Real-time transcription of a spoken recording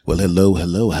Well, hello,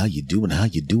 hello. How you doing? How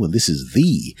you doing? This is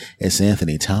the S.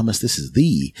 Anthony Thomas. This is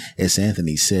the S.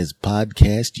 Anthony Says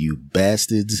podcast, you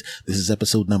bastards. This is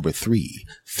episode number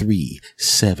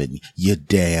 337. You're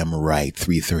damn right,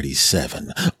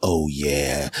 337. Oh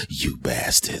yeah, you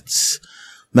bastards.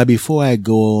 Now, before I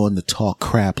go on to talk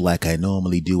crap like I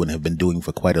normally do and have been doing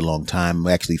for quite a long time,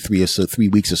 actually 3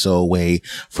 weeks or so away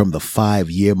from the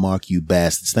 5-year mark, you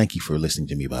bastards. Thank you for listening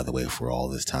to me, by the way, for all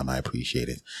this time. I appreciate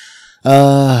it.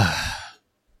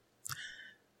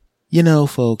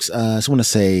 Folks, I just want to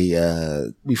say,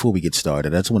 before we get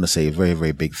started, I just want to say a very,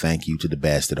 very big thank you to the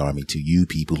Bastard Army, to you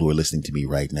people who are listening to me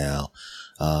right now.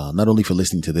 Not only for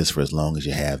listening to this for as long as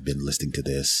you have been listening to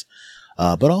this,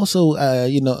 but also,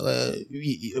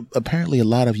 apparently a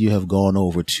lot of you have gone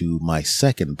over to my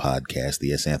second podcast,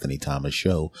 The S. Anthony Thomas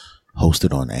Show,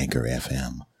 hosted on Anchor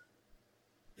FM.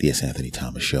 The S. Anthony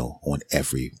Thomas Show on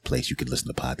every place you can listen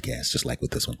to podcasts, just like with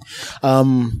this one.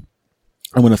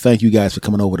 I want to thank you guys for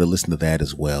coming over to listen to that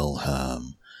as well.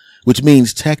 Which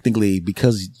means technically,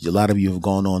 because a lot of you have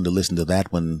gone on to listen to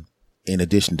that one, in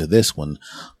addition to this one,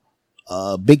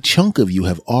 a big chunk of you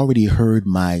have already heard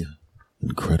my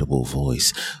incredible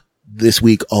voice this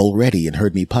week already and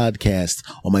heard me podcast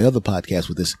on my other podcast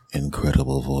with this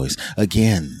incredible voice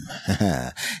again.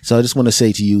 So I just want to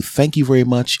say to you, thank you very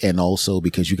much. And also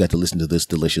because you got to listen to this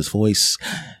delicious voice,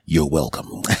 you're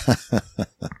welcome.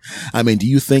 I mean, do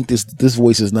you think this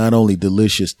voice is not only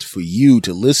delicious for you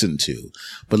to listen to,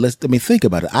 but think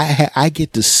about it. I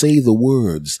get to say the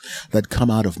words that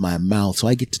come out of my mouth. So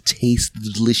I get to taste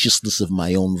the deliciousness of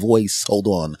my own voice. Hold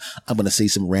on. I'm going to say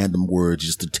some random words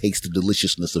just to taste the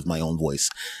deliciousness of my own voice.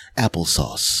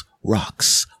 Applesauce,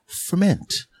 rocks,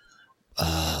 ferment,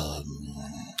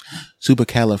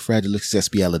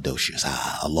 supercalifragilisticexpialidocious.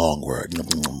 A long word.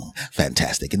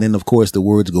 Fantastic. And then, of course, the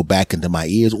words go back into my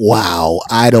ears. Wow.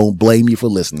 I don't blame you for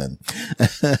listening.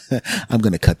 I'm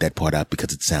going to cut that part out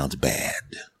because it sounds bad.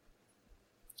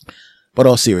 But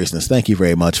all seriousness, thank you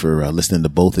very much for listening to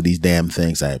both of these damn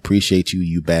things. I appreciate you,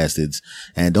 you bastards.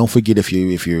 And don't forget, if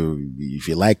you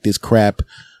like this crap,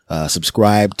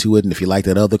 subscribe to it. And if you like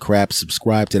that other crap,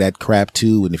 subscribe to that crap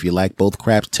too. And if you like both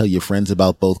craps, tell your friends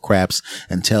about both craps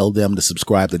and tell them to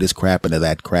subscribe to this crap and to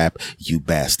that crap, you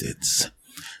bastards.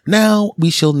 Now, we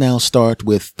shall now start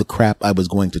with the crap I was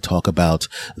going to talk about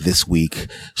this week,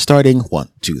 starting 1,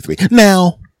 2, 3.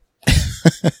 Now,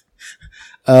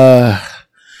 I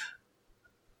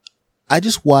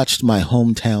just watched my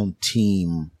hometown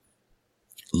team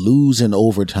lose in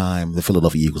overtime, the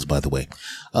Philadelphia Eagles, by the way,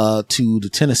 to the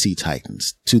Tennessee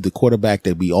Titans, to the quarterback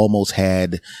that we almost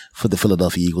had for the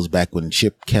Philadelphia Eagles back when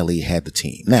Chip Kelly had the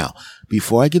team. Now,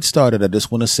 before I get started, I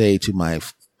just want to say to my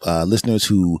listeners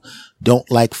who don't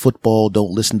like football,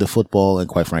 don't listen to football, and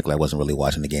quite frankly, I wasn't really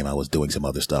watching the game. I was doing some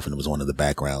other stuff, and it was on in the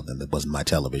background, and it wasn't my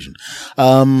television.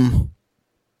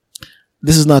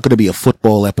 This is not going to be a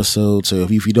football episode, so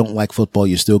if you don't like football,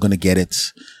 you're still going to get it.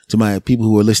 To my people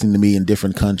who are listening to me in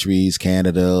different countries,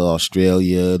 Canada,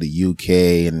 Australia, the UK,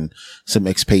 and some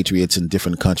expatriates in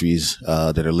different countries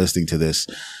that are listening to this,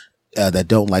 that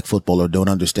don't like football or don't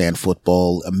understand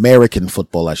football, American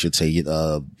football, I should say,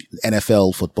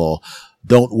 NFL football,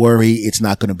 don't worry, it's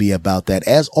not going to be about that.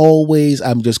 As always,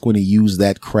 I'm just going to use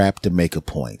that crap to make a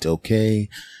point, okay?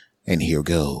 And here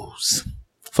goes.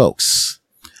 Folks.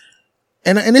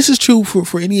 And this is true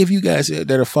for any of you guys that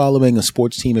are following a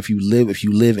sports team. If you live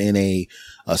in a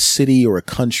city or a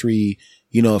country,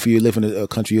 if you live in a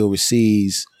country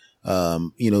overseas,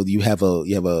 you have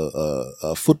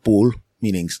a football,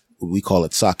 meaning we call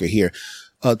it soccer here,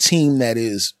 a team that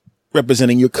is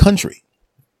representing your country,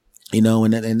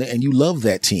 and you love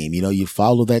that team. You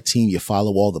follow that team, you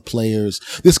follow all the players.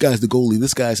 This guy's the goalie,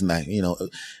 this guy's not,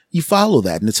 you follow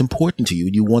that and it's important to you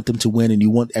and you want them to win and you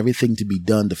want everything to be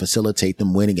done to facilitate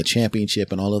them winning a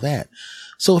championship and all of that.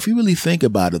 So if you really think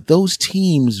about it, those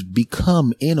teams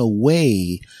become in a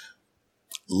way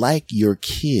like your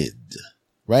kid,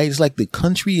 right? It's like the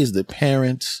country is the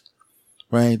parents,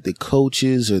 right? The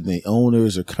coaches or the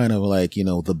owners are kind of like, the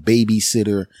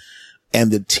babysitter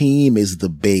and the team is the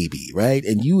baby, right?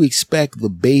 And you expect the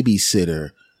babysitter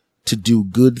to do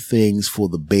good things for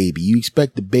the baby. You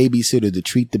expect the babysitter to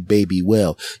treat the baby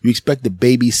well. You expect the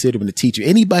babysitter and the teacher,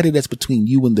 anybody that's between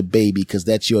you and the baby, because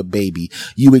that's your baby,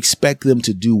 you expect them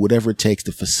to do whatever it takes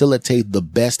to facilitate the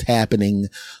best happening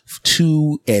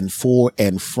to and for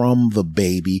and from the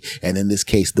baby. And in this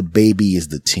case, the baby is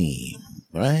the team,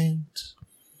 right?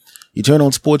 You turn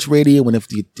on sports radio, and if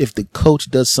the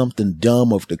coach does something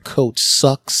dumb, or if the coach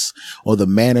sucks, or the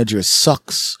manager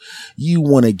sucks, you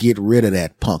want to get rid of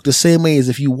that punk. The same way as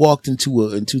if you walked into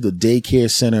the daycare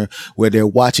center where they're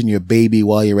watching your baby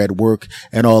while you're at work,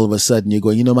 and all of a sudden you're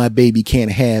going, my baby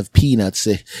can't have peanuts.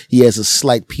 He has a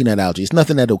slight peanut allergy. It's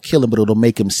nothing that'll kill him, but it'll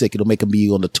make him sick. It'll make him be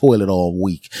on the toilet all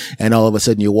week. And all of a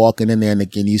sudden you're walking in there, and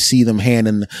again you see them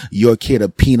handing your kid a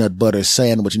peanut butter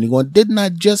sandwich, and you're going, didn't I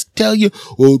just tell you?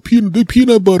 Well, the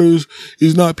peanut butter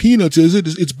is not peanuts, is it?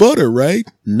 It's butter, right?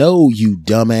 No, you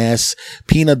dumbass.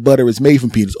 Peanut butter is made from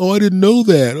peanuts. Oh, I didn't know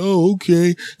that. Oh,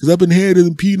 okay. Because I've been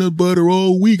handing peanut butter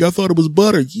all week. I thought it was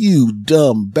butter. You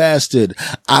dumb bastard.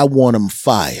 I want him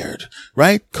fired,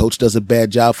 right? Coach does a bad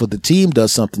job for the team,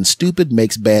 does something stupid,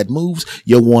 makes bad moves.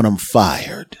 You want him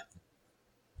fired.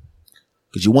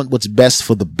 Because you want what's best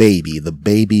for the baby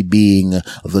being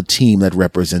the team that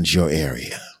represents your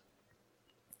area.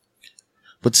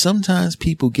 But sometimes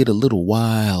people get a little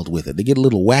wild with it. They get a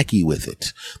little wacky with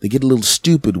it. They get a little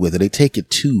stupid with it. They take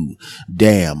it too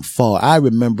damn far. I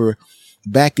remember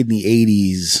back in the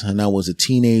 80s, and I was a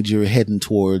teenager heading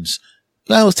towards,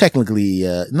 I was technically,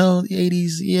 the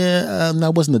 80s. Yeah. I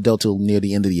wasn't an adult till near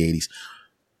the end of the 80s.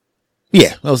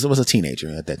 Yeah, I was a teenager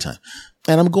at that time.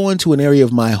 And I'm going to an area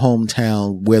of my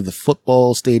hometown where the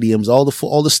football stadiums, all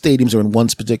the stadiums are in one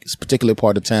particular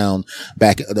part of town,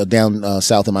 back down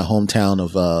south of my hometown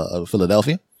of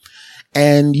Philadelphia.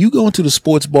 And you go into the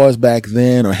sports bars back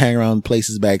then, or hang around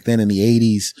places back then in the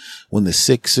 80s, when the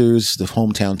Sixers, the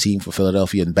hometown team for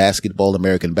Philadelphia in basketball,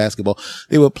 American basketball,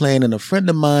 they were playing, and a friend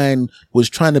of mine was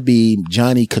trying to be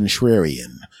Johnny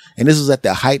Contrarian. And this was at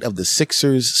the height of the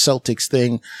Sixers Celtics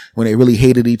thing, when they really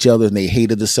hated each other and they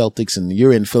hated the Celtics. And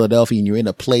you're in Philadelphia and you're in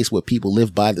a place where people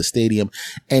live by the stadium,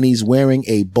 and he's wearing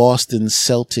a Boston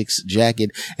Celtics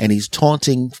jacket and he's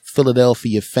taunting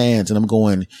Philadelphia fans. And I'm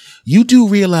going, you do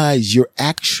realize you're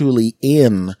actually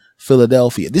in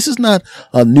Philadelphia. This is not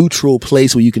a neutral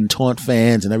place where you can taunt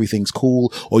fans and everything's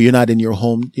cool, or you're not in your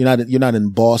home. You're not in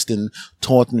Boston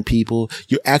taunting people.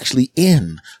 You're actually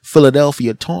in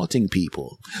Philadelphia taunting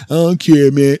people. I don't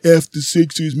care, man. F the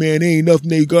Sixers, man. They ain't nothing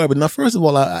they garbage. Now, first of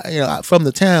all, I from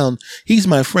the town, he's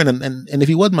my friend. And if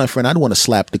he wasn't my friend, I'd want to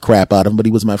slap the crap out of him, but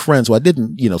he was my friend. So I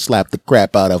didn't, slap the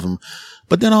crap out of him.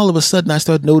 But then all of a sudden I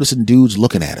started noticing dudes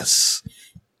looking at us.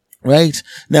 Right?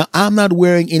 Now, I'm not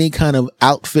wearing any kind of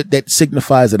outfit that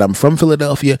signifies that I'm from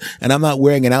Philadelphia, and I'm not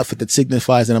wearing an outfit that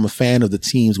signifies that I'm a fan of the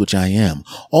teams, which I am.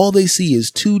 All they see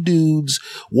is two dudes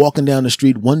walking down the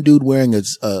street, one dude wearing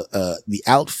the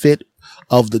outfit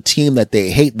of the team that they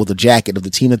hate, with a jacket of the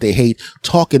team that they hate,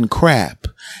 talking crap,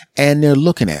 and they're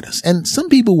looking at us. And some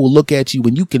people will look at you,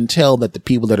 and you can tell that the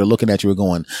people that are looking at you are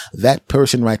going, that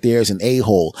person right there is an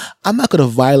a-hole. I'm not going to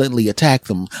violently attack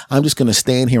them. I'm just going to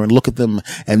stand here and look at them,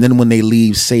 and then when they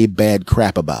leave, say bad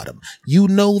crap about them. You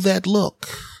know that look.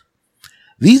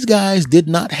 These guys did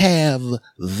not have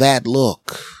that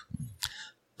look.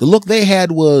 The look they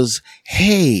had was,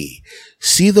 hey,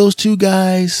 see those two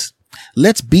guys?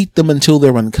 Let's beat them until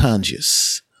they're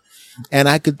unconscious. And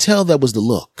I could tell that was the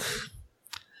look.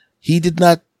 He did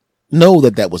not know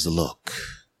that was the look.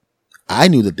 I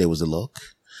knew that there was a look.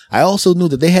 I also knew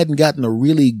that they hadn't gotten a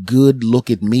really good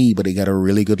look at me, but they got a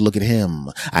really good look at him.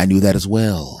 I knew that as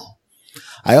well.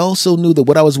 I also knew that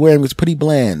what I was wearing was pretty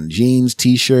bland. Jeans,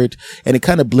 t-shirt, and it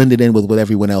kind of blended in with what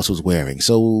everyone else was wearing.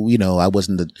 So, I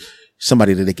wasn't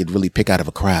somebody that they could really pick out of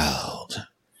a crowd.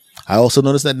 I also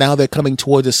noticed that now they're coming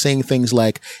towards us saying things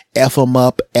like F 'em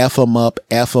up, F 'em up,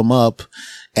 F 'em up.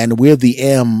 And we're the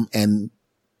M, and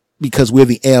because we're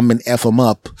the M and F 'em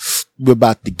up, we're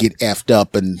about to get F'd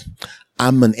up. And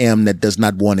I'm an M that does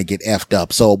not want to get F'd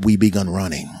up. So we begun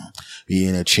running.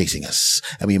 Chasing us.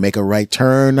 And we make a right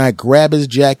turn. I grab his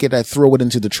jacket. I throw it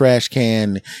into the trash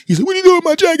can. He said, what are you doing with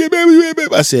my jacket,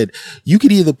 baby? I said, you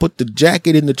could either put the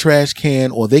jacket in the trash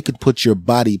can, or they could put your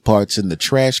body parts in the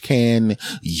trash can,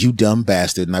 you dumb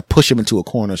bastard. And I push him into a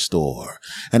corner store.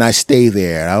 And I stay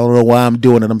there. I don't know why I'm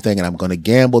doing it. I'm thinking I'm going to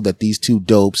gamble that these two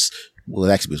dopes,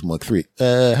 well, actually it was more like three.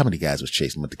 How many guys was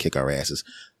chasing with to kick our asses?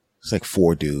 It's like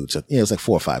 4 dudes. Yeah, it was like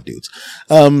 4 or 5 dudes.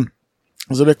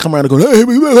 So they come around and go, hey,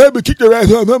 kick their ass.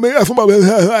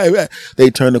 They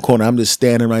turn the corner. I'm just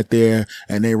standing right there,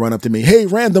 and they run up to me. Hey,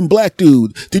 random black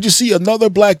dude. Did you see another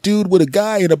black dude with a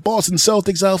guy in a Boston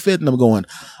Celtics outfit? And I'm going,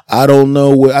 I don't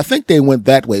know where. I think they went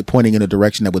that way, pointing in a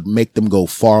direction that would make them go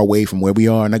far away from where we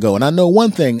are. And I go, and I know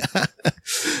one thing.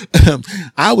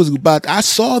 I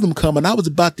saw them coming. I was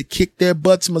about to kick their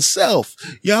butts myself.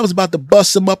 Yeah, I was about to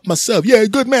bust them up myself. Yeah,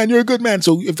 good man. You're a good man.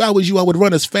 So if I was you, I would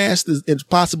run as fast as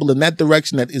possible in that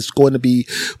direction that is going to be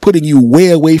putting you way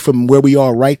away from where we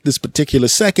are right this particular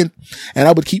second. And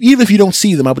I would keep, even if you don't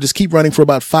see them, I would just keep running for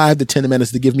about 5 to 10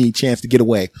 minutes to give me a chance to get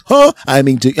away. Huh?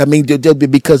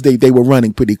 Because they were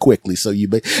running pretty quickly. So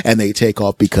and they take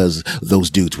off because those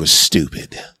dudes were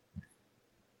stupid.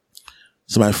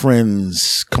 So my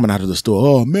friends coming out of the store,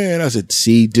 oh man, I said,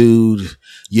 see, dude,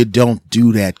 you don't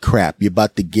do that crap. You're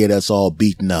about to get us all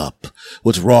beaten up.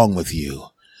 What's wrong with you?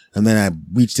 And then I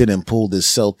reached in and pulled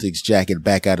this Celtics jacket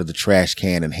back out of the trash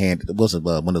can and handed, it wasn't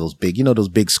one of those big, those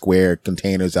big square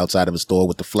containers outside of a store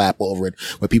with the flap over it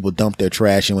where people dump their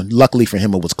trash. And luckily for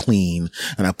him, it was clean.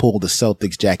 And I pulled the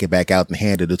Celtics jacket back out and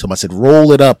handed it to him. I said,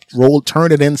 roll it up,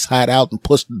 turn it inside out and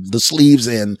push the sleeves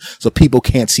in so people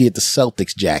can't see it. The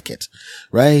Celtics jacket,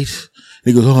 right? And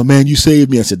he goes, oh man, you saved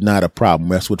me. I said, not a problem.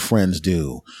 That's what friends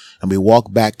do. And we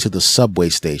walked back to the subway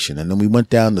station, and then we went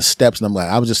down the steps, and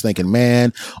I was just thinking,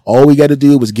 man, all we got to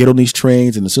do is get on these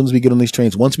trains. And as soon as we get on these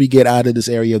trains, once we get out of this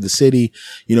area of the city,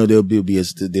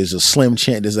 there's a slim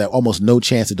chance, there's almost no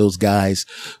chance that those guys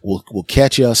will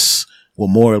catch us. Well,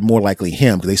 more likely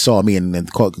him, because they saw me and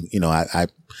I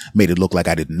made it look like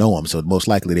I didn't know him. So most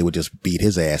likely they would just beat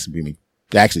his ass.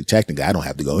 Actually, technically, I don't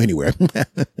have to go anywhere,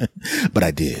 but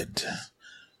I did.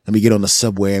 And we get on the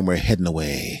subway and we're heading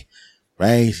away.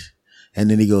 Right? And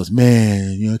then he goes,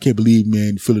 man, I can't believe,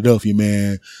 man, Philadelphia,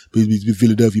 man.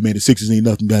 Philadelphia, man, the Sixers ain't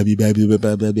nothing, baby.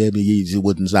 He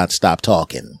would not stop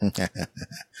talking.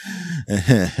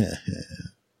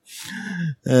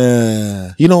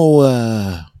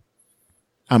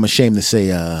 I'm ashamed to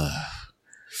say,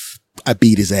 I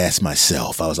beat his ass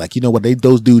myself. I was like, you know what?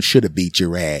 Those dudes should have beat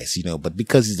your ass, but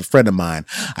because he's a friend of mine,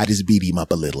 I just beat him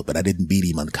up a little bit. I didn't beat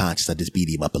him unconscious. I just beat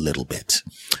him up a little bit.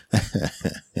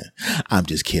 I'm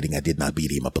just kidding. I did not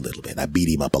beat him up a little bit. I beat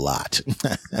him up a lot.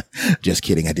 Just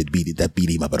kidding. I didn't beat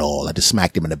him up at all. I just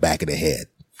smacked him in the back of the head.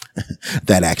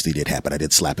 That actually did happen. I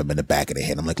did slap him in the back of the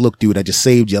head. I'm like, look, dude, I just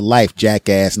saved your life,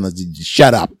 jackass. And I said,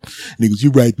 shut up. And he goes,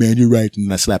 you're right, man. You're right.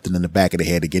 And I slapped him in the back of the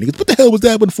head again. He goes, what the hell was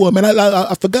that one for, man?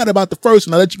 I forgot about the first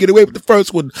one. I let you get away with the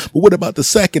first one. But what about the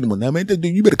second one? I mean,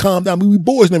 you better calm down. We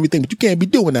boys and everything, but you can't be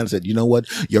doing that. I said, you know what?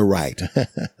 You're right.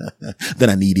 Then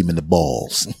I need him in the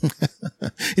balls.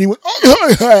 And he went,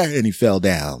 oh, and he fell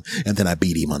down. And then I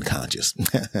beat him unconscious.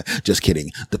 Just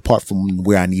kidding. The part from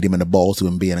where I need him in the balls to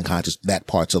him being unconscious, that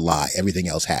part's a lie. Everything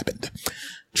else happened.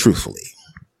 Truthfully.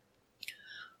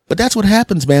 But that's what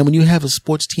happens, man, when you have a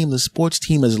sports team. The sports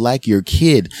team is like your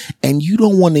kid, and you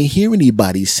don't want to hear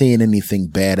anybody saying anything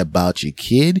bad about your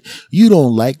kid. You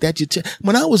don't like that.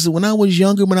 When I was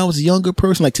a younger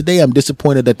person, like today, I'm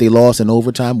disappointed that they lost in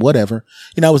overtime, whatever.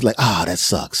 I was like, that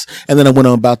sucks. And then I went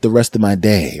on about the rest of my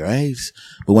day, right?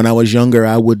 But when I was younger,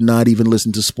 I would not even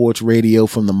listen to sports radio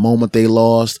from the moment they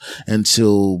lost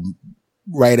until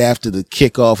right after the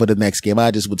kickoff of the next game.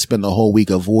 I just would spend the whole week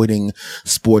avoiding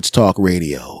sports talk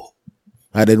radio.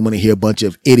 I didn't want to hear a bunch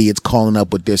of idiots calling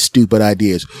up with their stupid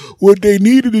ideas. What they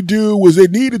needed to do was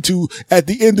at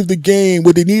the end of the game,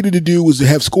 what they needed to do was to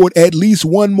have scored at least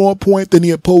one more point than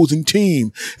the opposing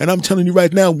team. And I'm telling you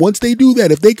right now, once they do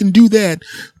that, if they can do that,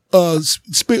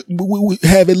 we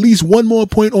have at least one more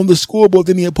point on the scoreboard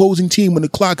than the opposing team when the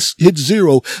clock hits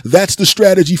 0. That's the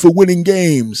strategy for winning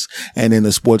games. And in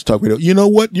the sports talk radio, you know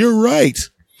what? You're right.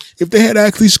 If they had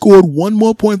actually scored one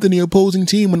more point than the opposing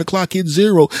team when the clock hit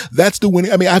 0, that's the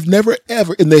winning. I mean, I've never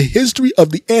ever in the history of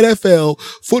the NFL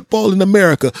football in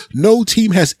America, no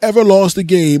team has ever lost a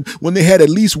game when they had at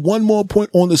least one more point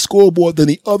on the scoreboard than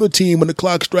the other team when the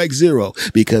clock strikes 0.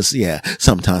 Because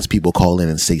sometimes people call in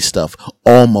and say stuff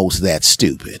almost that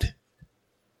stupid.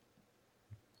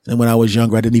 And when I was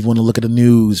younger, I didn't even want to look at a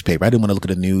newspaper. I didn't want to look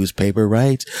at a newspaper,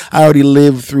 right? I already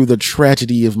lived through the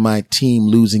tragedy of my team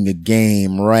losing a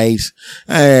game, right?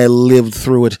 I lived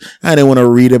through it. I didn't want to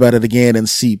read about it again and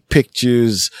see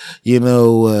pictures,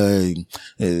 pictures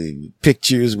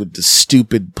with the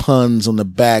stupid puns on the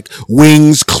back,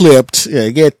 wings clipped. Yeah,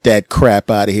 get that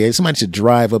crap out of here. Somebody should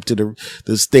drive up to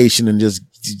the station and just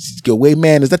go, wait,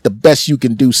 man, is that the best you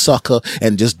can do, sucker?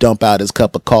 And just dump out his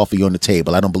cup of coffee on the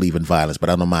table. I don't believe in violence,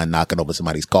 but I don't mind knocking over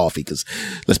somebody's coffee because,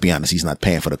 let's be honest, he's not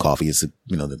paying for the coffee. It's,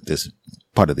 this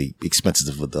part of the expenses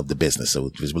of the business. So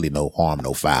there's really no harm,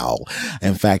 no foul.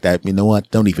 In fact, you know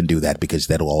what? Don't even do that because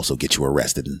that'll also get you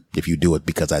arrested. And if you do it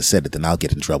because I said it, then I'll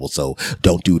get in trouble. So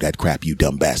don't do that crap, you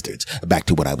dumb bastards. Back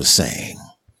to what I was saying.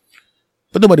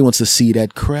 But nobody wants to see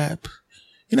that crap.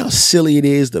 You know how silly it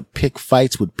is to pick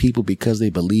fights with people because they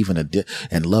believe in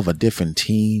and love a different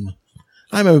team?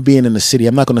 I remember being in the city.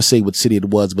 I'm not going to say what city it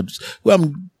was, but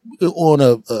I'm on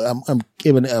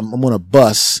I'm on a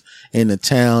bus in the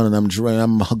town, and I'm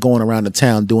going around the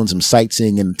town doing some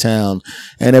sightseeing in the town.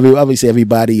 And obviously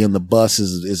everybody on the bus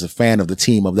is a fan of the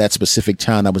team of that specific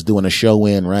town I was doing a show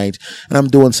in, right? And I'm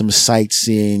doing some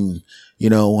sightseeing. You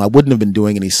know, I wouldn't have been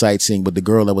doing any sightseeing, but the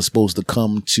girl that was supposed to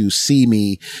come to see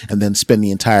me and then spend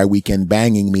the entire weekend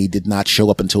banging me did not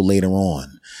show up until later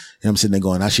on. And I'm sitting there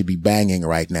going, I should be banging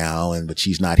right now, but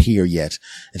she's not here yet.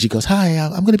 And she goes, hi,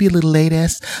 I'm going to be a little late,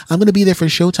 I'm going to be there for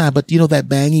showtime. But you know that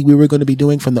banging we were going to be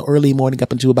doing from the early morning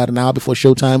up until about an hour before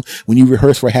showtime, when you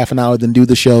rehearse for half an hour, then do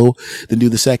the show, then do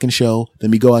the second show, then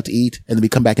we go out to eat, and then we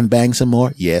come back and bang some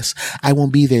more? Yes, I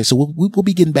won't be there. So we'll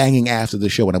begin banging after the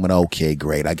show. And I'm going, okay,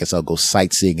 great. I guess I'll go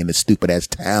sightseeing in this stupid ass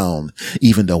town,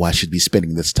 even though I should be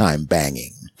spending this time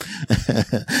banging.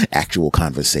 Actual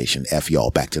conversation. F y'all,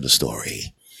 back to the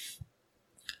story.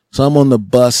 So I'm on the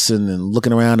bus and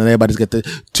looking around, and everybody's got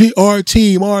our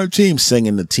team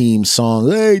singing the team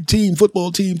song. Hey, team,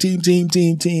 football team.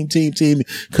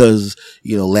 Cause,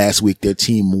 you know, last week their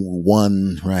team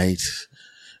won, right?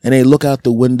 And they look out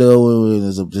the window, and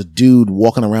there's a dude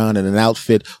walking around in an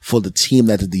outfit for the team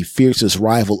that is the fiercest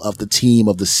rival of the team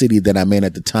of the city that I'm in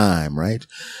at the time, right?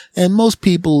 And most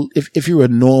people, if you're a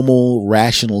normal,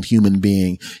 rational human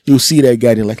being, you'll see that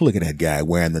guy and you're like, look at that guy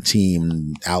wearing the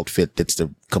team outfit that's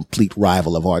the complete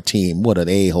rival of our team. What an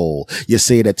a-hole. You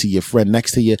say that to your friend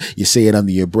next to you, you say it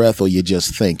under your breath, or you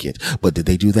just think it. But did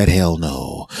they do that? Hell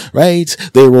no. Right?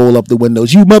 They roll up the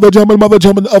windows. You mother jumping,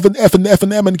 oven,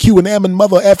 effing, M and Q and M and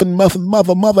mother effing,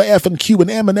 mother effing Q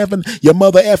and M and effing, your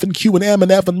mother effing Q and M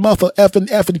and effing, mother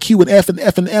effing Q and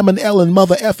effing M and L and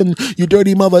mother effing, you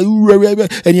dirty mother,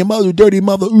 and your mother, dirty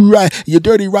mother, you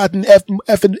dirty rotten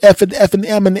effing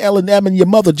M and L and M, and your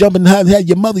mother jumping,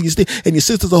 your mother, and your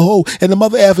sister's a hoe, and the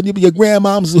mother effing, your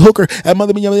grandmom's a hooker, and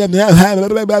mother,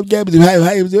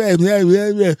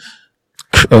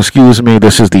 excuse me,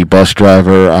 this is the bus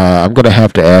driver. I'm going to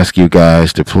have to ask you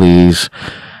guys to please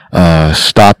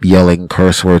stop yelling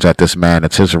curse words at this man.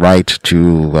 It's his right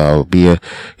to be a.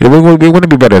 You know, we want to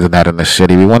be better than that in the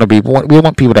city. We want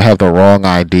people to have the wrong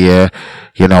idea.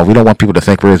 You know, we don't want people to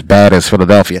think we're as bad as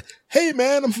Philadelphia. Hey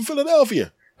man, I'm from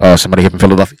Philadelphia. Somebody here from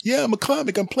Philadelphia? Yeah, I'm a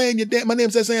comic. I'm playing my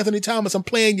name's S. Anthony Thomas. I'm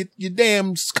playing your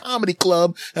damn comedy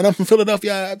club, and I'm from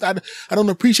Philadelphia. I don't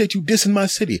appreciate you dissing my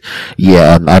city.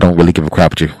 Yeah, I don't really give a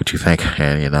crap what you think.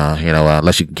 And, you know,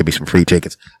 unless you can give me some free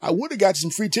tickets. I would have got you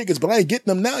some free tickets, but I ain't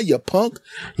getting them now, you punk.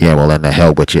 Yeah, well, then the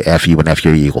hell with you. F you and F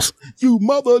your Eagles. You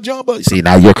mother jumper. See,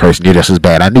 now you're cursing. You're just as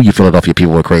bad. I knew you Philadelphia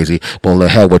people were crazy. Well, the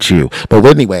hell with you. But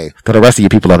anyway, to the rest of you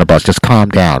people on the bus, just calm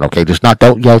down, okay?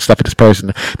 Don't yell stuff at this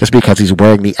person just because he's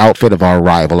wearing the outfit of our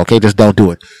rival, okay? Just don't do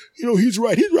it. You know, he's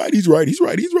right. We're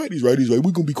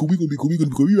gonna be cool.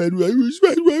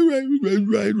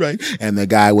 Right. And the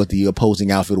guy with the opposing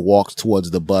outfit walks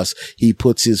towards the bus. He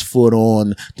puts his foot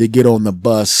on to get on the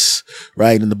bus,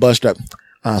 right? And the bus driver,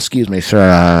 excuse me,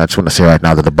 sir. I just want to say right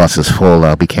now that the bus is full.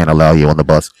 We can't allow you on the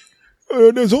bus.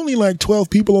 There's only like 12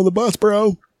 people on the bus,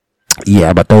 bro.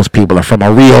 Yeah, but those people are from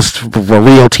a real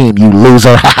team, you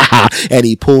loser. And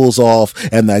he pulls off,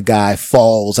 and the guy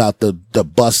falls out the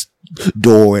bus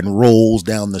door and rolls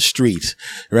down the street,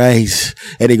 right?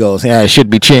 And he goes, yeah, I should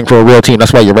be cheering for a real team.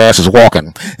 That's why your ass is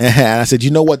walking. And I said,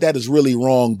 you know what? That is really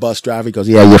wrong, bus driver. He goes,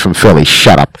 yeah, you're from Philly.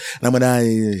 Shut up. And I'm like,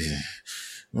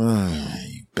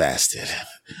 you bastard,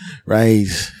 right?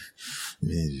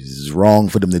 It's wrong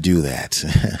for them to do that.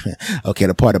 Okay,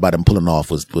 the part about him pulling off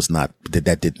was not,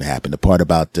 that didn't happen. The part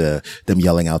about them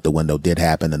yelling out the window did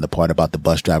happen, and the part about the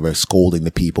bus driver scolding the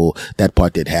people, that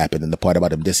part did happen, and the part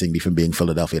about him dissing me from being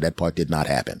Philadelphia, that part did not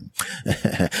happen.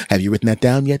 Have you written that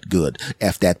down yet? Good.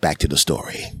 F that, back to the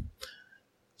story.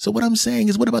 So what I'm saying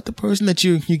is, what about the person that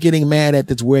you're getting mad at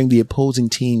that's wearing the opposing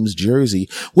team's jersey?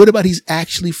 What about he's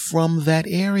actually from that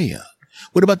area?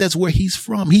 What about that's where he's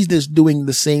from? He's just doing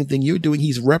the same thing you're doing.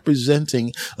 He's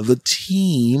representing the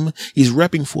team. He's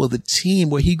repping for the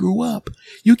team where he grew up.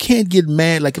 You can't get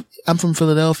mad. Like, I'm from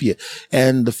Philadelphia,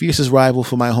 and the fiercest rival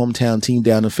for my hometown team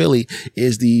down in Philly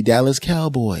is the Dallas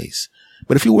Cowboys.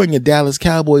 But if you're wearing a Dallas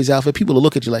Cowboys outfit, people will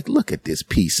look at you like, look at this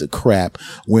piece of crap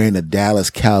wearing a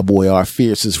Dallas Cowboy, our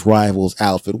fiercest rivals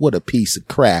outfit. What a piece of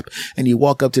crap. And you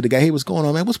walk up to the guy, hey, what's going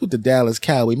on, man? What's with the Dallas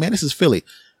Cowboy? Man, this is Philly.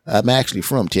 I'm actually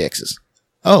from Texas.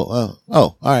 Oh,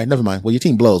 all right. Never mind. Well, your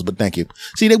team blows, but thank you.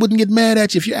 See, they wouldn't get mad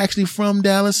at you if you're actually from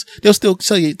Dallas. They'll still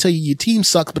tell you your team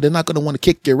sucks, but they're not going to want to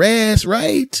kick your ass,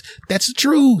 right? That's the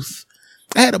truth.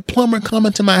 I had a plumber come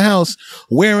into my house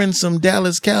wearing some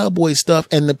Dallas Cowboy stuff,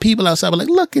 and the people outside were like,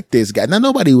 look at this guy. Now,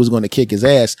 nobody was going to kick his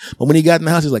ass, but when he got in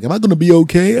the house, he's like, am I going to be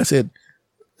okay? I said,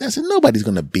 I said, nobody's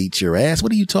going to beat your ass.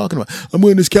 What are you talking about? I'm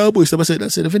wearing this cowboy stuff. I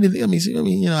said, if anything, I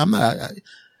mean, you know, I'm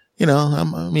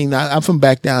not, I'm from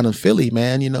back down in Philly,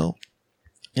 man, you know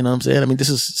what I'm saying? I mean, this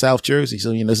is South Jersey.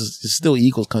 So, you know, this is still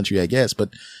Eagles country, I guess, but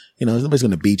you know, nobody's going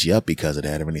to beat you up because of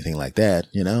that or anything like that.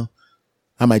 You know,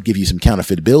 I might give you some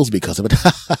counterfeit bills because of it.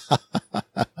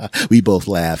 We both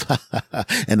laugh.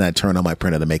 And I turn on my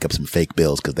printer to make up some fake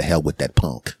bills because the hell with that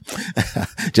punk.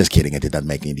 Just kidding. I did not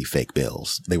make any fake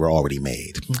bills. They were already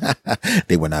made.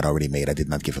 They were not already made. I did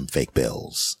not give him fake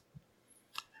bills.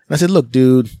 And I said, look,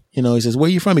 dude, you know, he says, where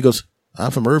are you from? He goes, I'm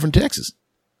from Irving, Texas.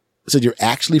 I said, you're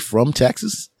actually from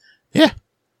Texas? Yeah.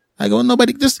 I go,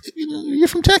 nobody, you're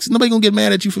from Texas. Nobody gonna get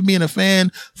mad at you for being a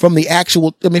fan from the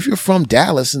actual, I mean, if you're from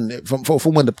Dallas and from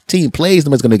when the team plays,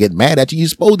 nobody's gonna get mad at you. You're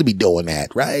supposed to be doing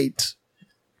that, right?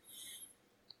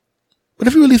 But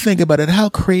if you really think about it, how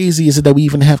crazy is it that we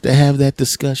even have to have that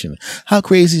discussion? How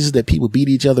crazy is it that people beat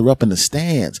each other up in the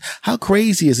stands? How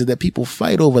crazy is it that people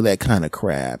fight over that kind of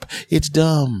crap? It's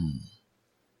dumb.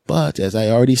 But as I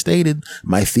already stated,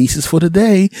 my thesis for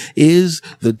today is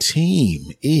the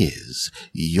team is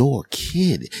your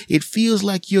kid. It feels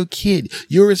like your kid.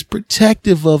 You're as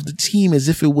protective of the team as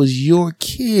if it was your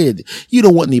kid. You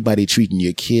don't want anybody treating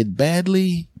your kid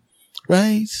badly,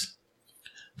 right?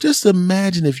 Just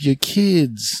imagine if your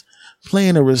kid's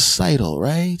playing a recital,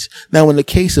 right? Now, in the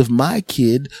case of my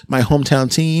kid, my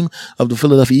hometown team of the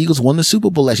Philadelphia Eagles won the Super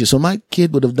Bowl last year. So my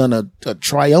kid would have done a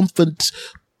triumphant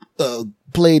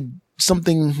played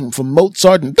something from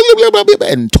Mozart and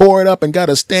tore it up and got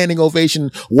a standing ovation,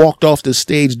 walked off the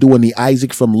stage doing the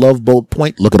Isaac from Love Boat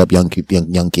Point. Look it up, young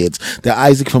kids. The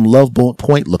Isaac from Love Boat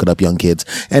Point. Look it up, young kids.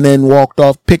 And then walked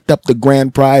off, picked up the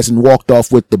grand prize and walked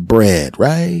off with the bread,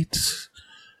 right?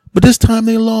 But this time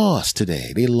they lost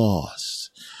today. They lost.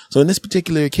 So in this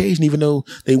particular occasion, even though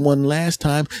they won last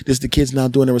time, this the kids now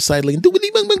doing a recital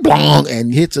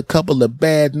and hits a couple of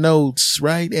bad notes,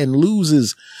 right? And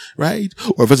loses, right?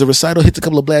 Or if it's a recital, hits a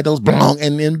couple of bad notes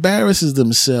and embarrasses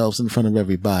themselves in front of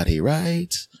everybody,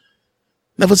 right?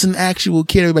 Now, if it's an actual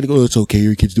kid, everybody goes, oh, it's okay,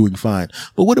 your kid's doing fine.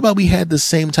 But what about we had the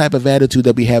same type of attitude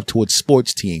that we have towards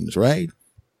sports teams, right?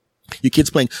 Your kid's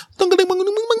playing,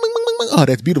 oh,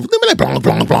 that's beautiful,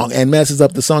 and messes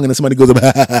up the song, and then somebody goes up,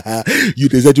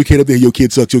 is that your kid up there? Your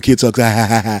kid sucks, your kid sucks,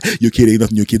 your kid ain't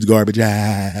nothing, your kid's garbage,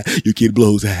 your kid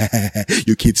blows,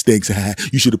 your kid stinks,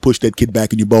 you should have pushed that kid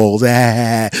back in your balls,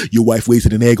 your wife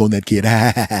wasted an egg on that kid,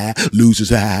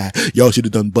 losers, y'all should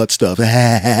have done butt stuff,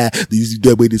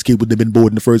 that way this kid wouldn't have been born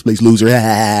in the first place, loser,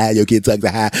 your kid sucks,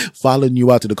 following you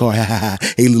out to the car,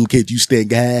 hey little kid, you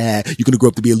stink, you're gonna grow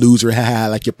up to be a loser,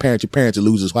 like your parents are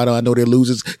losers. Why do I know they're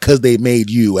losers? Cause they made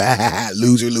you,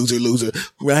 loser,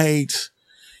 right?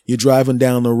 You're driving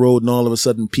down the road and all of a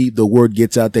sudden, Pete, the word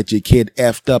gets out that your kid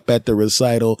effed up at the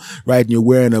recital, right?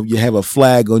 And you have a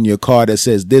flag on your car that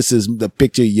says, this is the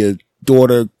picture of your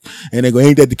daughter, and they go,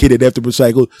 ain't that the kid that after the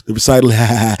recital,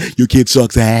 your kid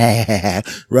sucks,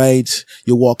 right?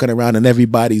 You're walking around and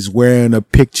everybody's wearing a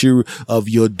picture of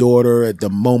your daughter at the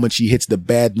moment she hits the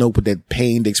bad note with that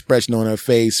pained expression on her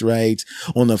face, right?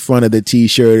 On the front of the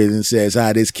t-shirt, and it says,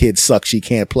 this kid sucks, she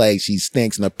can't play, she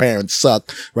stinks, and her parents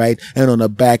suck, right? And on the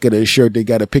back of the shirt, they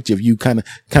got a picture of you kind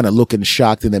of looking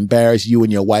shocked and embarrassed, you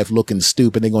and your wife looking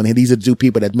stupid. They're going, hey, these are the two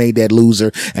people that made that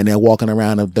loser, and they're walking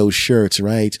around with those shirts,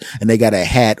 right? And they got a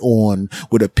hat on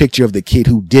with a picture of the kid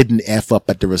who didn't F up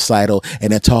at the recital,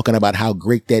 and they're talking about how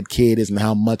great that kid is and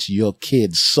how much your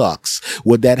kid sucks.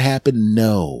 Would that happen?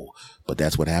 No. But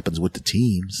that's what happens with the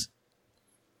teams,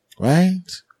 right?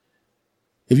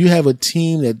 If you have a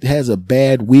team that has a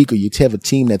bad week, or you have a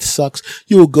team that sucks,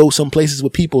 you'll go some places where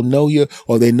people know you,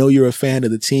 or they know you're a fan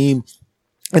of the team.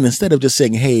 And instead of just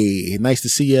saying, hey, nice to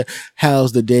see you,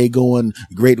 how's the day going?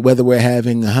 Great weather we're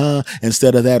having,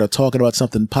 Instead of that, or talking about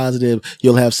something positive,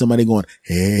 you'll have somebody going,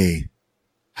 hey,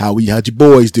 how'd your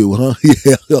boys do, huh?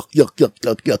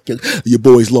 Your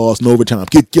boys lost in overtime.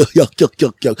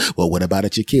 Well, what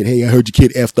about your kid? Hey, I heard your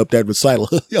kid effed up that recital.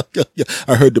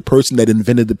 I heard the person that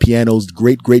invented the piano's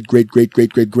great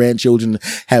grandchildren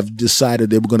have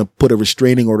decided they were going to put a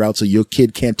restraining order out so your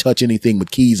kid can't touch anything with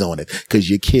keys on it,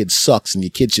 because your kid sucks and your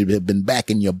kid should have been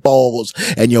back in your balls,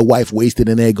 and your wife wasted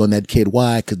an egg on that kid.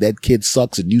 Why? Because that kid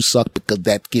sucks and you suck because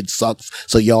that kid sucks.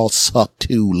 So y'all suck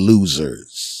too,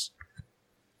 losers.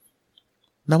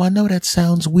 Now, I know that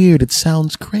sounds weird. It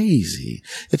sounds crazy.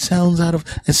 It sounds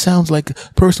like a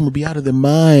person would be out of their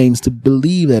minds to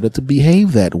believe that or to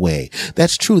behave that way.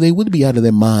 That's true. They would be out of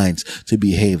their minds to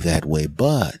behave that way,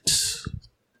 but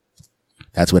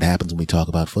that's what happens when we talk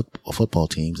about football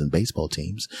teams and baseball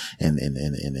teams and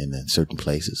in certain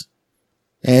places.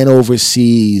 And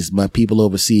overseas, my people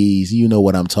overseas, you know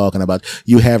what I'm talking about.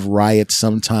 You have riots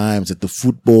sometimes at the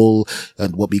football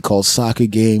and what we call soccer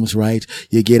games, right?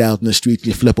 You get out in the street,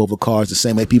 you flip over cars the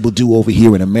same way people do over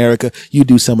here in America. You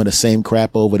do some of the same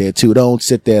crap over there too. Don't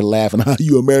sit there laughing, how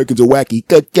you Americans are wacky.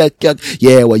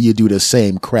 Yeah, well, you do the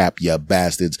same crap, you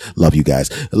bastards. Love you guys.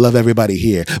 I love everybody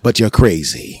here, but you're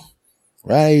crazy,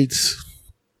 right?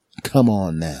 Come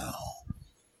on now.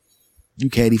 You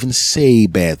can't even say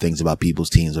bad things about people's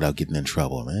teams without getting in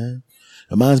trouble, man.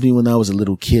 Reminds me when I was a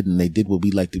little kid and they did what we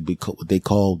like to be, what they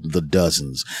called the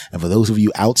dozens. And for those of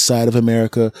you outside of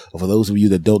America, or for those of you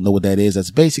that don't know what that is, that's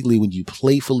basically when you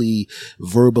playfully,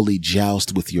 verbally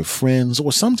joust with your friends,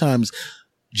 or sometimes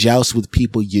joust with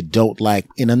people you don't like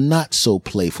in a not so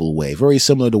playful way. Very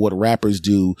similar to what rappers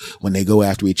do when they go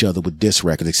after each other with diss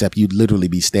records, except you'd literally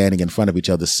be standing in front of each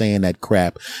other saying that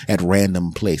crap at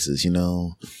random places, you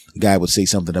know. The guy would say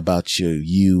something about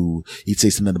you. He'd say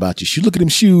something about your shoe. Look at them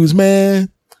shoes, man.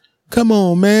 Come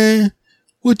on, man.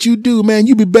 What you do, man?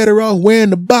 You be better off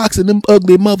wearing the box and them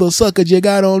ugly mother suckers you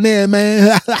got on there,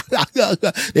 man.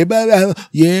 They better,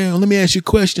 yeah, let me ask you a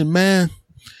question, man.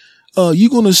 You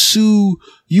gonna sue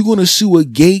a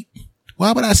gate?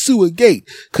 Why would I sue a gate?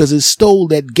 Cause it stole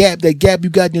that gap you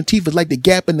got in your teeth. It's like the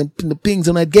gap in the pings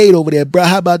on that gate over there, bro.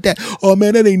 How about that? Oh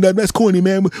man, that ain't nothing. That's corny,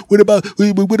 man. What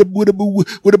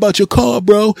about your car,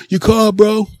 bro? Your car,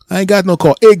 bro? I ain't got no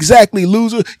car. Exactly,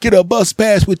 loser. Get a bus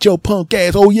pass with your punk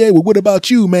ass. Oh yeah, well what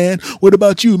about you, man? What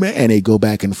about you, man? And they go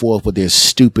back and forth with their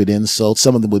stupid insults.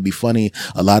 Some of them would be funny.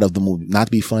 A lot of them would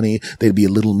not be funny. They'd be a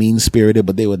little mean-spirited,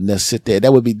 but they would just sit there.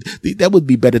 That would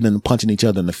be better than punching each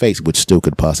other in the face, which still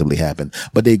could possibly happen.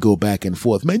 But they go back and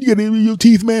forth. Man, you got it in your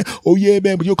teeth, man. Oh yeah,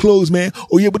 man, with your clothes, man.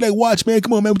 Oh yeah, with that watch, man.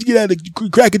 Come on, man. Would you get out of the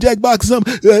Cracker Jack box or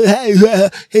something?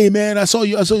 Hey, man, I saw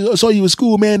you in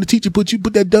school, man. The teacher put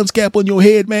that dunce cap on your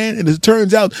head, man. And it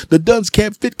turns out the dunce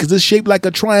cap fit because it's shaped like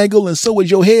a triangle and so is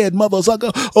your head, mother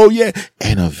sucker. Oh yeah.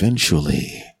 And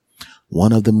eventually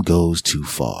one of them goes too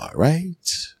far, right?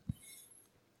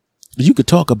 You could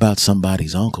talk about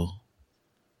somebody's uncle.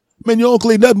 Man, your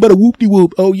uncle ain't nothing but a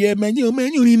whoop-de-whoop. Oh, yeah, man, you don't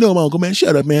even know my uncle, man.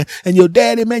 Shut up, man. And your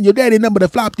daddy nothing but a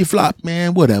flop-de-flop,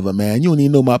 man. Whatever, man. You don't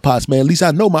even know my pops, man. At least I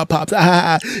know my pops.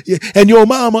 Yeah. And your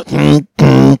mama.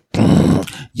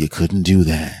 You couldn't do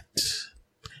that.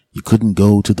 You couldn't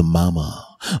go to the mama.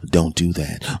 Don't do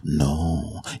that.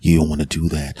 No, you don't want to do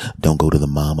that. Don't go to the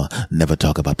mama. Never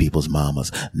talk about people's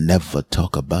mamas. Never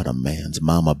talk about a man's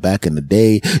mama. Back in the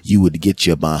day, you would get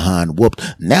your behind whooped.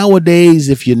 Nowadays,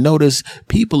 if you notice,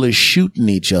 people are shooting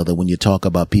each other when you talk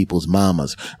about people's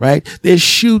mamas, right? They're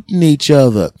shooting each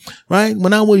other, right?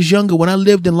 When I was younger, when I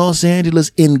lived in Los Angeles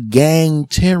in gang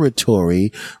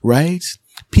territory, right?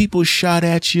 People shot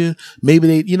at you, maybe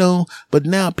they, but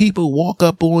now people walk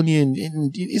up on you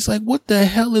and it's like, what the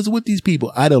hell is with these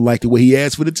people? I don't like the way he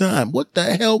asked for the time. What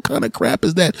the hell kind of crap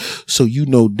is that? So you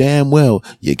know damn well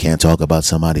you can't talk about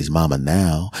somebody's mama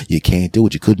now. You can't do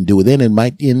it. You couldn't do it then. It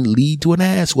might lead to an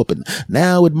ass whooping.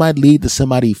 Now it might lead to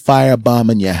somebody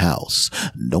firebombing your house.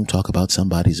 Don't talk about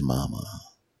somebody's mama.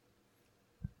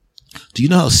 Do you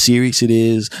know how serious it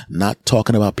is not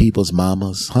talking about people's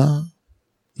mamas, huh?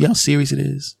 You know how serious it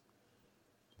is?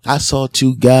 I saw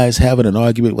two guys having an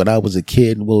argument when I was a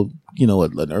kid, well,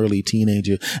 an early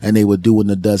teenager, and they were doing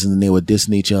the dozen and they were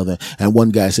dissing each other. And one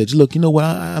guy said, look, you know what?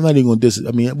 I'm not even going to diss.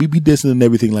 I mean, we be dissing and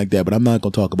everything like that, but I'm not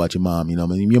going to talk about your mom. I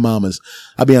mean, your mom is,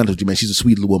 I'll be honest with you, man, she's a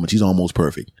sweet little woman. She's almost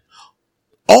perfect.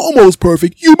 Almost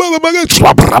perfect. You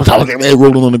motherfucker.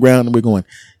 Rolling on the ground and we're going,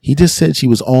 he just said she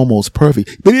was almost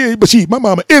perfect. But my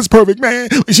mama is perfect, man.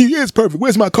 She is perfect.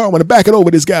 Where's my car? I want to back it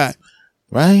over this guy.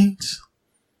 Right?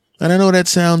 And I know that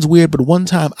sounds weird, but one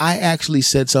time I actually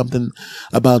said something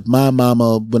about my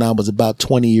mama when I was about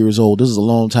 20 years old. This is a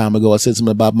long time ago. I said something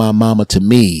about my mama to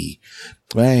me.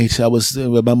 Right?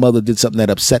 My mother did something that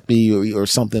upset me or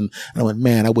something. And I went,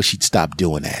 man, I wish she'd stop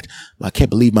doing that. I can't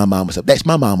believe my mama said,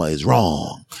 my mama is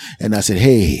wrong. And I said,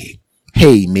 hey,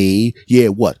 me. Yeah,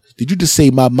 what? Did you just say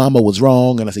my mama was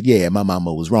wrong? And I said, yeah, my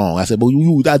mama was wrong. I said, well,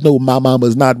 I know my mama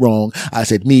is not wrong. I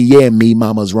said, me,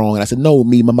 mama's wrong. And I said, no,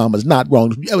 my mama's not wrong.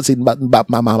 Did you ever say something about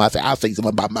my mama? I said, I'll say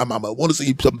something about my mama. I want to say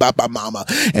something about my mama.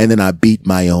 And then I beat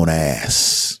my own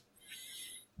ass.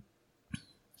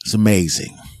 It's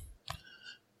amazing.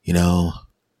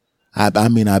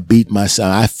 I beat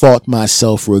myself. I fought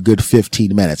myself for a good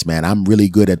 15 minutes, man. I'm really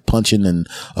good at punching and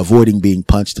avoiding being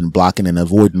punched and blocking and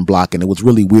avoiding blocking. It was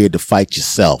really weird to fight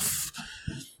yourself.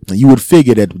 And you would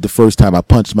figure that the first time I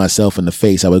punched myself in the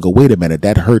face, I would go, wait a minute,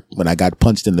 that hurt when I got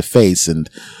punched in the face. And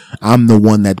I'm the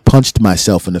one that punched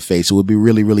myself in the face. It would be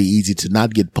really, really easy to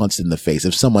not get punched in the face.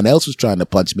 If someone else was trying to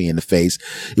punch me in the face,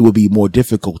 it would be more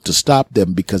difficult to stop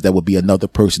them because there would be another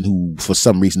person who, for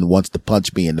some reason, wants to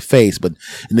punch me in the face. But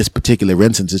in this particular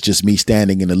instance, it's just me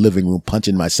standing in the living room,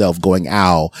 punching myself, going,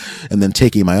 ow, and then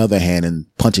taking my other hand and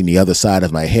punching the other side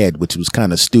of my head, which was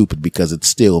kind of stupid because it's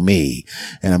still me.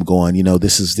 And I'm going,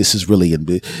 this is really,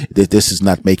 this is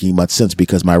not making much sense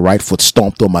because my right foot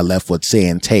stomped on my left foot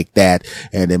saying, take that.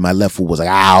 And then my left foot was like,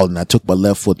 ow. And I took my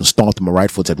left foot and stomped on my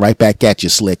right foot, said, right back at you,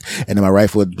 slick. And then my right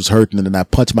foot was hurting. And then I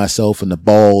punched myself in the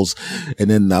balls. And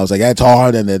then I was like, that's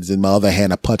hard. And then in my other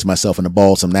hand, I punched myself in the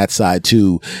balls from that side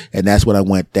too. And that's when I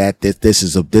went, this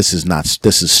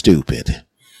is stupid.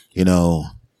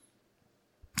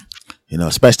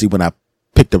 Especially when I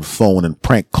picked up the phone and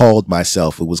prank called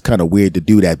myself. It was kind of weird to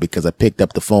do that because I picked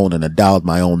up the phone and I dialed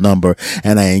my own number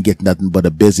and I ain't get nothing but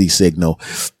a busy signal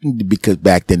because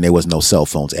back then there was no cell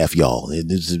phones. F y'all.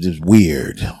 It's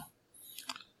weird.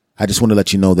 I just want to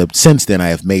let you know that since then I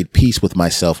have made peace with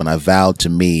myself and I vowed to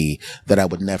me that I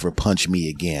would never punch me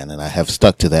again. And I have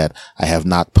stuck to that. I have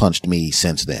not punched me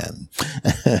since then.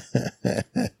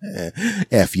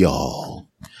 F y'all.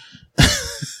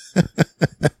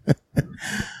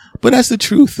 But that's the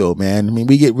truth, though, man. I mean,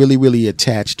 we get really, really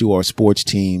attached to our sports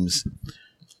teams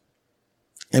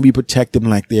and we protect them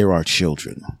like they're our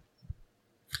children.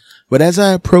 But as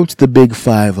I approach the big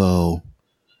 5-0,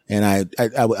 and I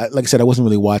like I said, I wasn't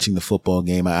really watching the football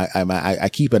game. I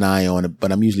keep an eye on it,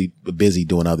 but I'm usually busy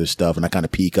doing other stuff, and I kind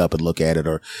of peek up and look at it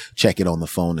or check it on the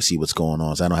phone to see what's going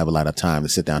on. So I don't have a lot of time to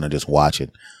sit down and just watch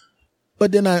it.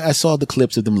 But then I saw the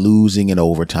clips of them losing in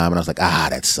overtime, and I was like,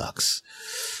 that sucks,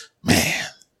 man.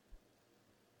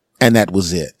 And that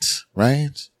was it,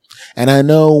 right? And I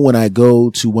know when I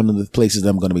go to one of the places that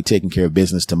I'm going to be taking care of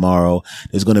business tomorrow,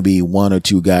 there's going to be one or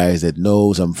two guys that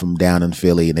knows I'm from down in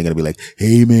Philly, and they're going to be like,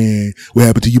 hey, man, what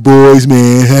happened to you boys,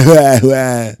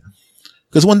 man?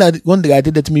 Because one guy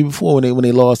did that to me before when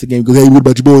they lost the game. He goes, hey, what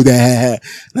about your boys? And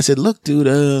I said, look, dude,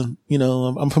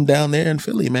 I'm from down there in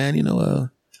Philly, man.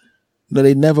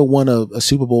 They never won a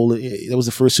Super Bowl. That was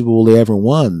the first Super Bowl they ever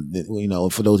won.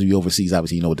 For those of you overseas,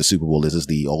 obviously, you know what the Super Bowl is. It's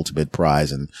the ultimate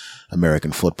prize in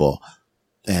American football.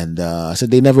 And I said,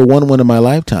 they never won one in my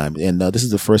lifetime. And this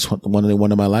is the first one they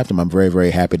won in my lifetime. I'm very,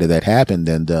 very happy that happened.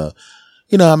 And,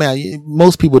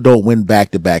 most people don't win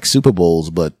back-to-back Super Bowls,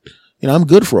 but, I'm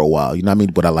good for a while.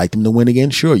 Would I like them to win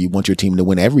again? Sure. You want your team to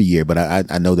win every year, but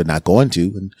I know they're not going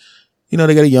to. And,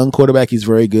 they got a young quarterback. He's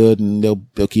very good, and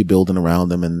they'll keep building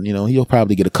around him. And, he'll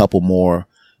probably get a couple more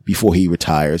before he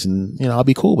retires. And, I'll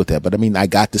be cool with that. But I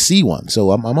got to see one,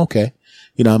 so I'm okay.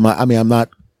 I'm not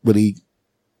really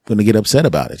going to get upset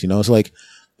about it. It's like,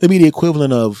 it'd be the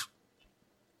equivalent of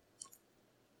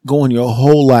going your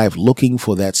whole life looking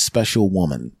for that special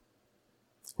woman,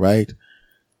 right?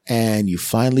 And you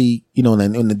finally,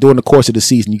 and during the course of the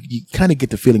season, you kind of get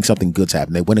the feeling something good's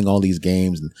happening. They're winning all these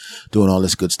games and doing all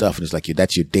this good stuff. And it's like,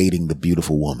 you're dating the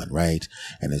beautiful woman, right?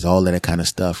 And there's all that kind of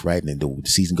stuff, right? And then the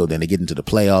season goes, then they get into the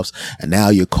playoffs, and now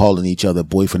you're calling each other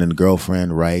boyfriend and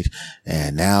girlfriend, right?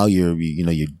 And now you're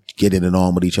getting it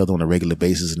on with each other on a regular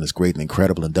basis, and it's great and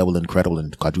incredible and double incredible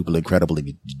and quadruple incredible, and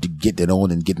you getting it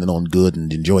on good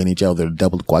and enjoying each other,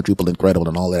 double, quadruple incredible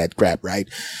and all of that crap, right?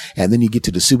 And then you get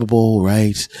to the Super Bowl,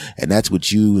 right? And that's what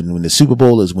and when the Super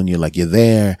Bowl is when you're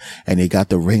there and you got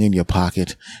the ring in your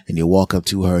pocket and you walk up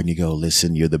to her and you go,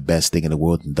 listen, you're the best thing in the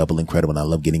world and double incredible, and I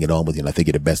love getting it on with you, and I think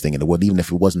you're the best thing in the world, even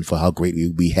if it wasn't for how great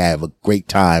we have a great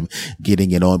time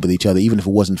getting it on with each other, even if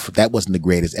that wasn't the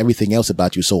greatest, everything else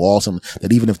about you so awesome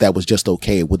that even if that was just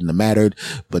okay, it wouldn't have mattered.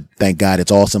 But thank God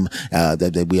it's awesome. I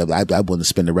want to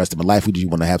spend the rest of my life with you.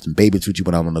 Want to have some babies with you.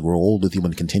 When I want to grow old with you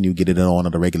and continue getting it on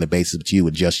a regular basis with you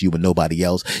and just you and nobody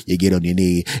else. You get on your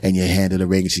knee and you hand her the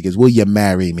ring and she goes, will you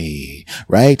marry me?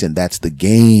 Right? And that's the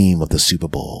game of the Super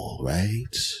Bowl,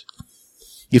 right?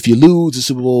 If you lose the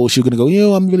Super Bowl, she's going to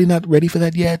go, I'm really not ready for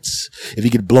that yet. If you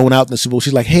get blown out in the Super Bowl,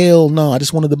 she's like, hell no, I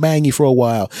just wanted to bang you for a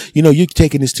while. You're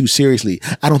taking this too seriously.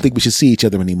 I don't think we should see each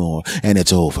other anymore. And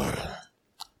it's over.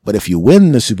 But if you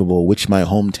win the Super Bowl, which my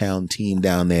hometown team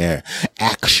down there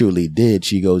actually did,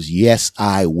 she goes, yes,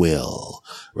 I will.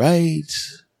 Right?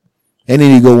 And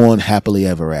then you go on happily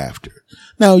ever after.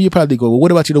 Now, you probably go, well, what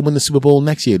about you to win the Super Bowl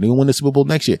next year? Do you win the Super Bowl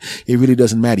next year? It really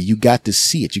doesn't matter. You got to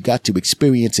see it. You got to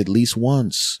experience it at least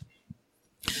once.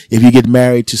 If you get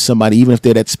married to somebody, even if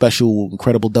they're that special,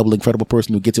 incredible, double incredible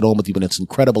person who gets it on with you and it's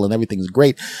incredible and everything's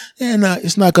great, and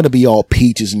it's not going to be all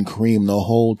peaches and cream the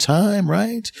whole time,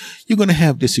 right? You're going to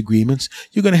have disagreements.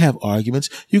 You're going to have arguments.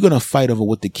 You're going to fight over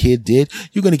what the kid did.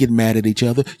 You're going to get mad at each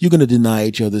other. You're going to deny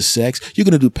each other's sex. You're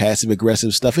going to do passive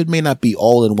aggressive stuff. It may not be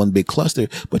all in one big cluster,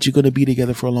 but you're going to be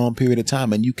together for a long period of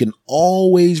time. And you can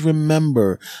always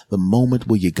remember the moment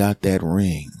where you got that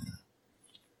ring.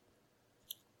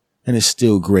 And it's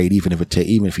still great, even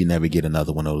if you never get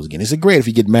another one of those again. It's great if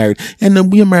you get married,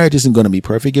 and your marriage isn't going to be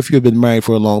perfect. If you've been married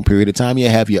for a long period of time, you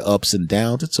have your ups and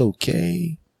downs. It's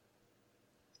okay.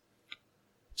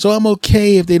 So I'm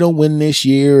okay if they don't win this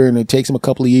year and it takes them a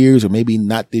couple of years, or maybe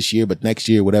not this year, but next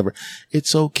year, whatever.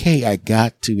 It's okay. I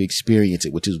got to experience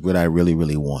it, which is what I really,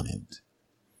 really wanted.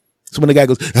 So when the guy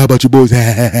goes, how about your boys?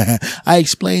 I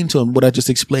explained to him what I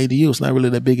just explained to you. It's not really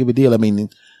that big of a deal. I mean,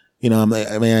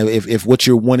 if what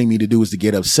you're wanting me to do is to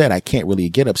get upset, I can't really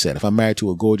get upset. If I'm married to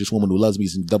a gorgeous woman who loves me,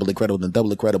 and double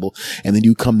incredible, and then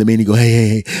you come to me and you go,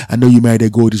 hey, I know you married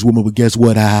that gorgeous woman, but guess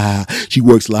what? She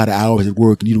works a lot of hours at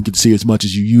work and you don't get to see her as much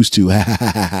as you used to.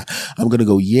 I'm going to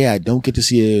go, yeah, I don't get to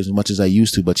see her as much as I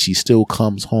used to, but she still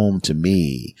comes home to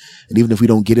me. And even if we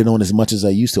don't get it on as much as I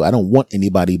used to, I don't want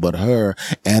anybody but her,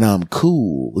 and I'm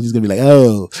cool. He's going to be like,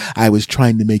 oh, I was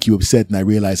trying to make you upset and I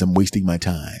realized I'm wasting my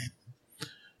time.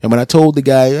 And when I told the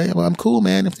guy, hey, well, I'm cool,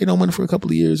 man. If they don't win for a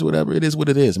couple of years or whatever, it is what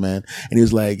it is, man. And he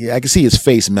was like, I could see his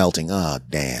face melting. Oh,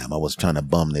 damn. I was trying to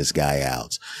bum this guy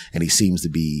out. And he seems to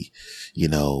be,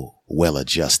 well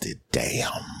adjusted.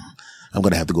 Damn. I'm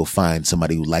going to have to go find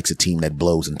somebody who likes a team that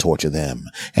blows and torture them.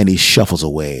 And he shuffles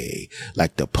away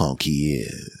like the punk he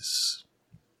is.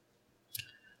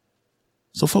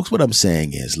 So folks, what I'm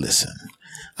saying is, listen,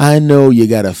 I know you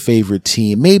got a favorite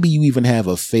team. Maybe you even have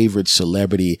a favorite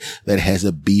celebrity that has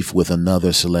a beef with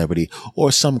another celebrity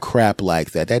or some crap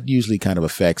like that. That usually kind of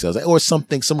affects us, or some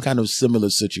kind of similar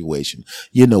situation.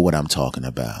 You know what I'm talking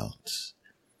about.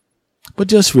 But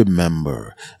just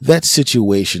remember, that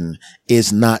situation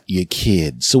is not your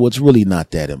kid, so it's really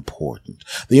not that important.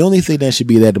 The only thing that should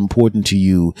be that important to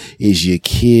you is your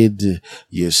kid,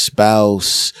 your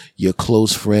spouse, your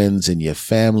close friends, and your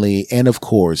family, and of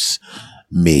course,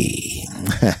 me.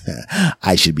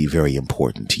 I should be very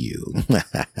important to you.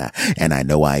 And I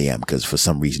know I am, because for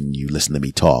some reason you listen to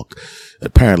me talk.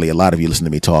 Apparently a lot of you listen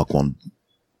to me talk on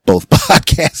both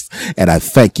podcasts, and I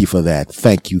thank you for that.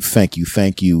 Thank you.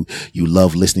 You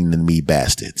love listening to me,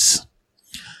 bastards.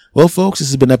 Well, folks, this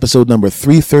has been episode number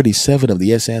 337 of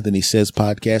the S. Anthony Says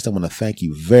podcast. I want to thank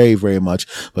you very, very much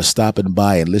for stopping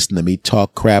by and listening to me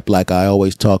talk crap like I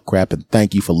always talk crap, and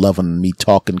thank you for loving me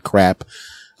talking crap.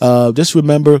 Just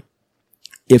remember,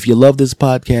 if you love this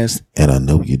podcast, and I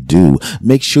know you do,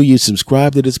 make sure you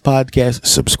subscribe to this podcast.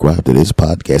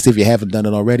 If you haven't done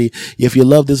it already, if you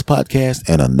love this podcast,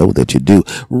 and I know that you do,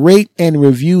 rate and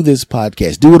review this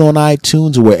podcast. Do it on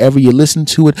iTunes or wherever you listen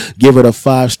to it. Give it a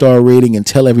 5-star rating and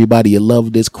tell everybody you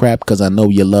love this crap, because I know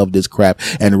you love this crap,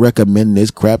 and recommend this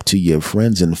crap to your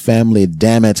friends and family.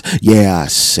 Damn it. Yeah, I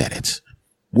said it.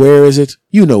 Where is it?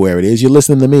 You know where it is. You're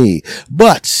listening to me.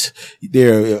 But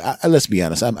let's be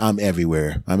honest. I'm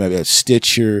everywhere. I'm at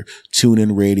Stitcher,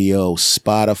 TuneIn Radio,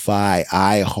 Spotify,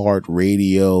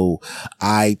 iHeartRadio,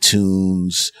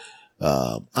 iTunes.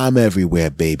 I'm everywhere,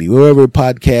 baby. Wherever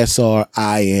podcasts are,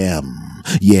 I am.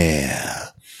 Yeah.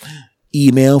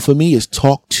 Email for me is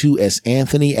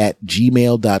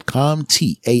talktosanthony@gmail.com.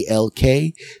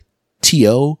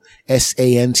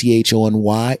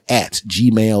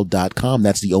 TalkToSanthony@gmail.com.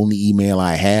 That's the only email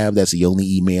I have. That's the only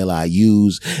email I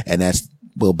use. And that's,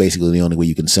 well, basically the only way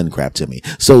you can send crap to me.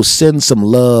 So send some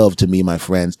love to me, my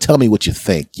friends. Tell me what you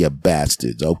think, you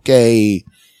bastards. Okay.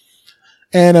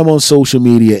 And I'm on social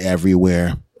media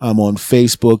everywhere. I'm on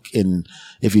Facebook. And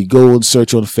if you go and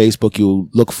search on Facebook, you'll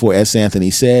look for S. Anthony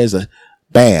Says.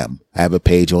 Bam. I have a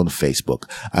page on Facebook.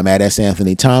 I'm at S.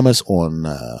 Anthony Thomas on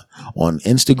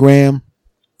Instagram.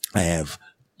 I have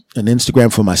an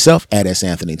Instagram for myself at S.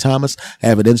 Anthony Thomas. I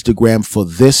have an Instagram for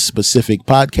this specific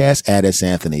podcast at S.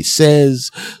 Anthony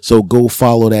Says. So go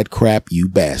follow that crap, you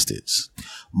bastards.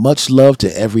 Much love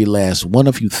to every last one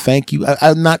of you. Thank you.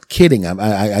 I'm not kidding.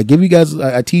 I give you guys,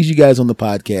 I tease you guys on the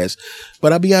podcast,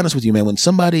 but I'll be honest with you, man. When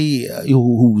somebody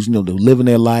who's, living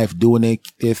their life, doing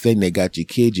their thing, they got your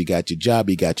kid, you got your job,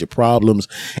 you got your problems,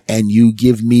 and you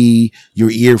give me your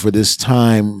ear for this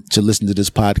time to listen to this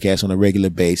podcast on a regular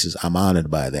basis, I'm honored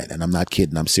by that. And I'm not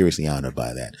kidding. I'm seriously honored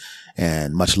by that.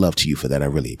 And much love to you for that. I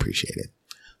really appreciate it.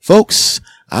 Folks,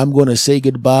 I'm going to say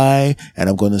goodbye, and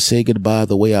I'm going to say goodbye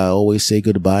the way I always say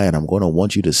goodbye, and I'm going to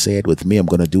want you to say it with me. I'm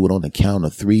going to do it on the count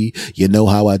of 3. You know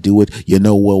how I do it. You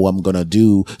know what I'm going to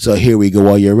do. So here we go.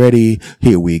 Are you ready?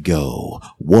 Here we go.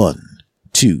 1,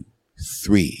 2,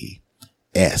 3.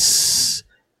 S.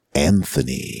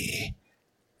 Anthony.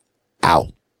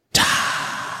 Out.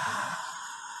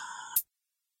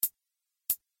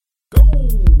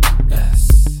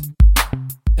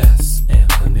 S.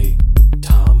 Anthony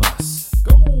Thomas.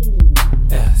 Go.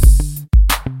 S.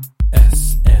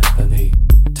 Anthony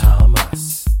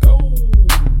Thomas. Go.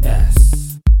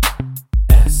 S.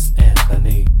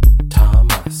 Anthony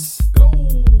Thomas. Go.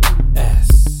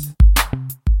 S.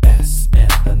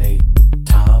 Anthony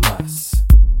Thomas.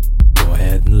 Go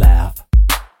ahead and laugh.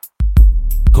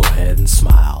 Go ahead and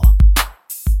smile.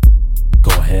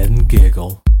 Go ahead and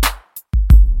giggle.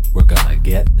 We're gonna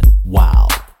get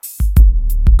wild.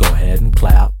 Go ahead and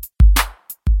clap.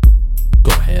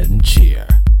 Go ahead and cheer.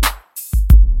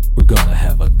 We're gonna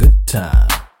have a good time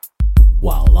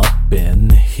while up in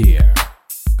here.